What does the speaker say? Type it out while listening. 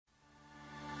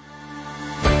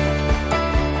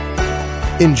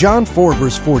In John 4,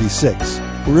 verse 46,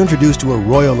 we're introduced to a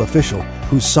royal official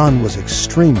whose son was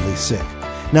extremely sick.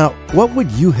 Now, what would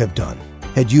you have done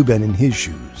had you been in his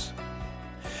shoes?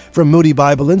 From Moody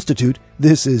Bible Institute,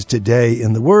 this is Today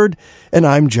in the Word, and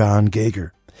I'm John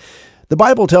Gager. The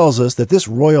Bible tells us that this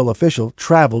royal official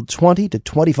traveled 20 to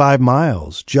 25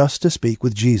 miles just to speak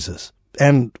with Jesus,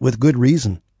 and with good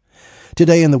reason.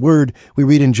 Today in the Word, we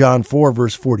read in John 4,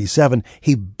 verse 47,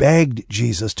 he begged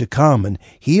Jesus to come and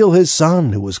heal his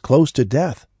son who was close to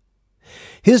death.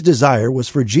 His desire was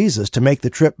for Jesus to make the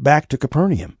trip back to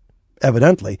Capernaum.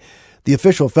 Evidently, the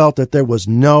official felt that there was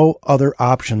no other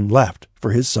option left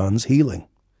for his son's healing.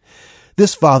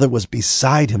 This father was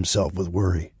beside himself with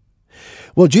worry.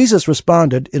 Well, Jesus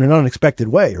responded in an unexpected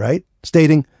way, right?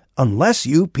 Stating, "Unless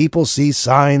you people see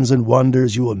signs and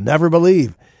wonders, you will never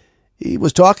believe." He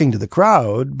was talking to the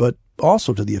crowd, but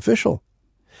also to the official.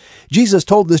 Jesus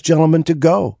told this gentleman to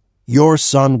go. Your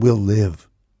son will live.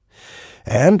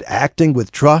 And acting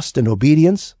with trust and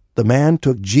obedience, the man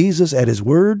took Jesus at his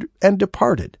word and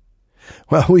departed.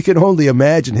 Well, we can only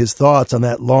imagine his thoughts on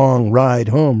that long ride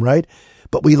home, right?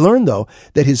 But we learn, though,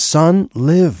 that his son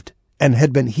lived and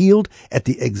had been healed at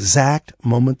the exact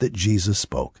moment that Jesus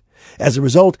spoke. As a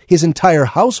result, his entire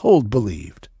household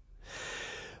believed.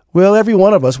 Well, every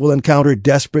one of us will encounter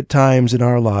desperate times in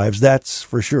our lives, that's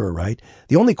for sure, right?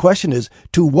 The only question is,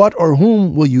 to what or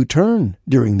whom will you turn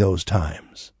during those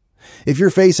times? If you're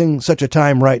facing such a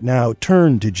time right now,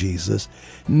 turn to Jesus.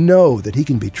 Know that he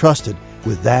can be trusted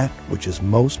with that which is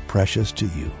most precious to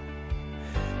you.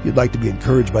 If you'd like to be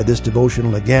encouraged by this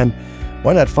devotional again,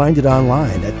 why not find it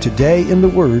online at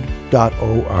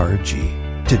todayintheword.org.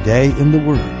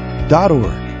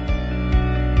 Todayintheword.org.